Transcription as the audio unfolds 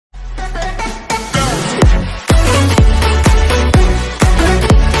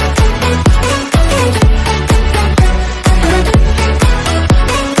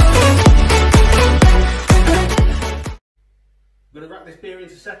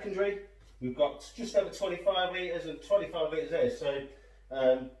secondary. We've got just over 25 litres and 25 litres there,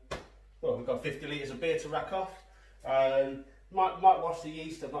 so well, we've got 50 litres of beer to rack off. Might wash the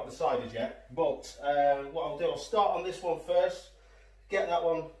yeast, I've not decided yet, but what I'll do, I'll start on this one first, get that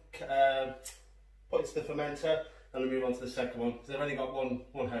one put into the fermenter, and then move on to the second one, because I've only got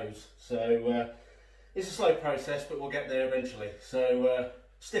one hose. So it's a slow process, but we'll get there eventually, so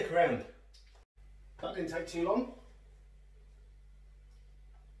stick around. That didn't take too long.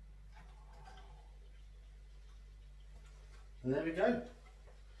 And there we go.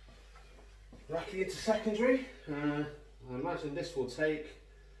 Racking into secondary. I imagine this will take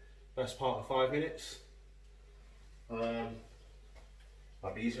best part of 5 minutes. Might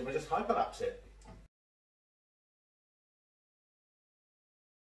be easier if I just hyperlapse it.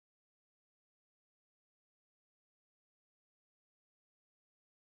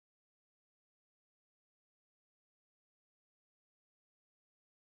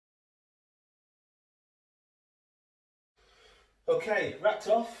 Okay, racked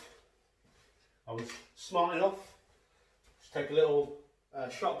off. I was smart enough to take a little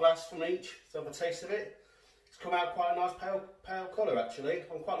shot glass from each to have a taste of it. It's come out quite a nice pale colour actually.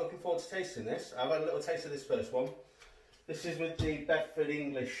 I'm quite looking forward to tasting this. I've had a little taste of this first one. This is with the Bedford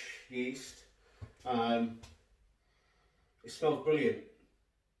English yeast. It smells brilliant.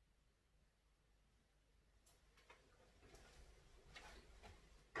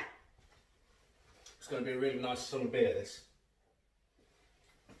 It's going to be a really nice summer beer, this.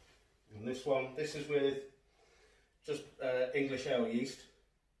 And this one, this is with just English ale yeast.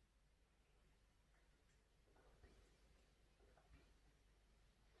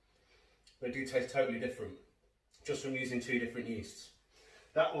 They do taste totally different, just from using 2 different yeasts.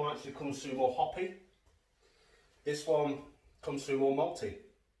 That one actually comes through more hoppy. This one comes through more malty.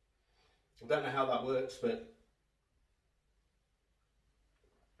 I don't know how that works, but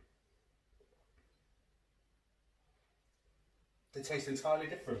they taste entirely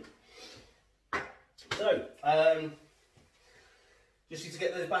different. So, just need to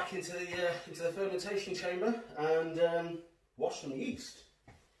get those back into the fermentation chamber and wash some yeast.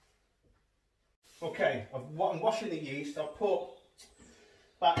 Okay, I'm washing the yeast. I've put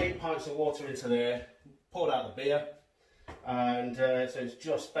about 8 pints of water into there, poured out the beer, and so it's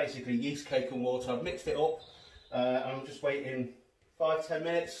just basically yeast cake and water. I've mixed it up, and I'm just waiting 5–10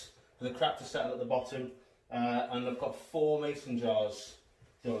 minutes for the crap to settle at the bottom, and I've got 4 mason jars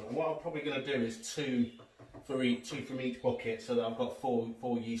done. And what I'm probably going to do is two from each bucket, so that I've got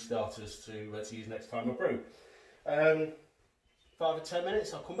four yeast starters to use next time I brew. 5 or 10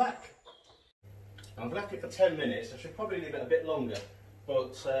 minutes, I'll come back. I've left it for 10 minutes. I should probably leave it a bit longer,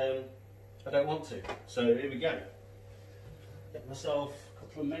 but I don't want to. So here we go. Get myself a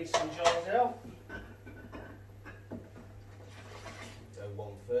couple of mason jars out. Go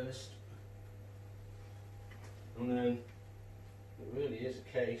one first, and then it really is a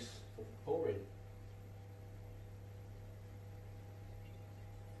case of pouring.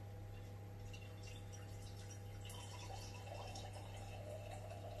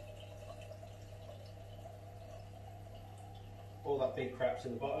 All that big crap's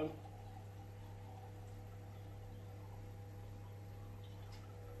in the bottom.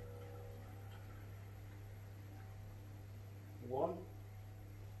 One.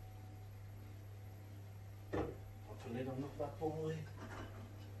 Put the lid on that boy.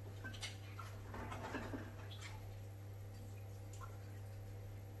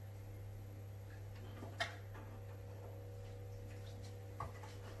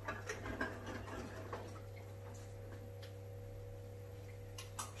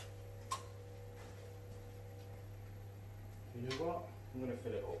 You know what? I'm going to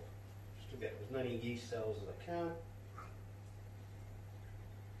fill it up just to get as many yeast cells as I can.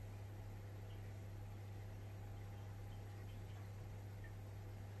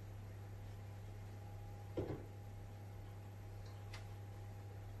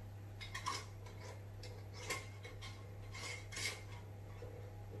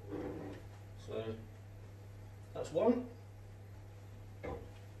 So that's one.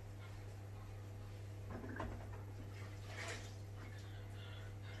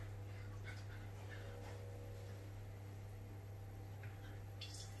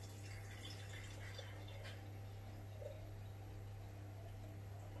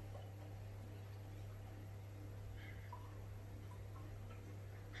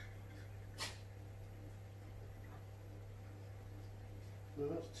 And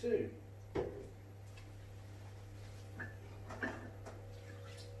that's two.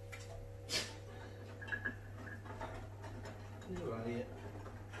 Right.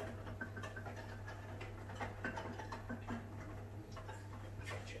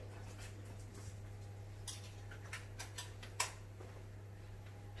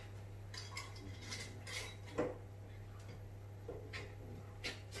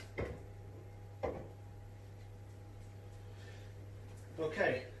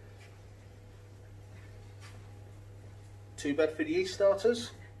 Okay. 2 Bedford yeast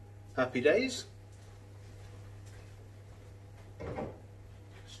starters. Happy days.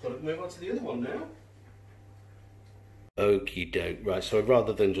 Just got to move on to the other one now. Okie doke. Right, so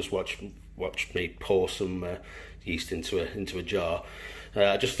rather than just watch me pour some yeast into a jar,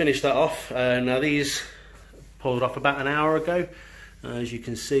 I just finished that off. Now these poured off about an hour ago. As you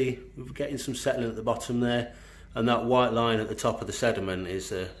can see, we're getting some settling at the bottom there, and that white line at the top of the sediment is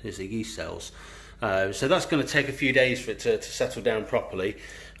the yeast cells. So that's going to take a few days for it to settle down properly.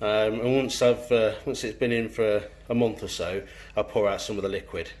 And once it's been in for a month or so, I'll pour out some of the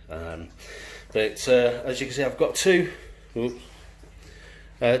liquid. But as you can see, I've got two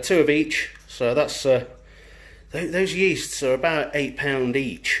of each. So that's those yeasts are about £8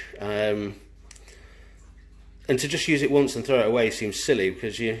 each. And to just use it once and throw it away seems silly,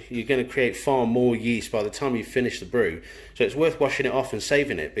 because you're going to create far more yeast by the time you finish the brew. So it's worth washing it off and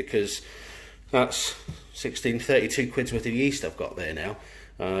saving it, because that's 32 quid's worth of yeast I've got there now.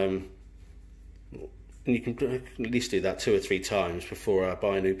 And you can at least do that 2 or 3 times before I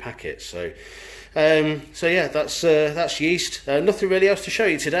buy a new packet. So yeah, that's yeast. Nothing really else to show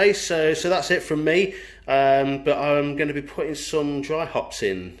you today. So that's it from me. But I'm going to be putting some dry hops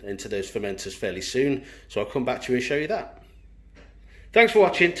into those fermenters fairly soon. So I'll come back to you and show you that. Thanks for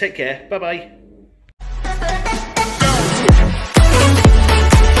watching. Take care. Bye bye.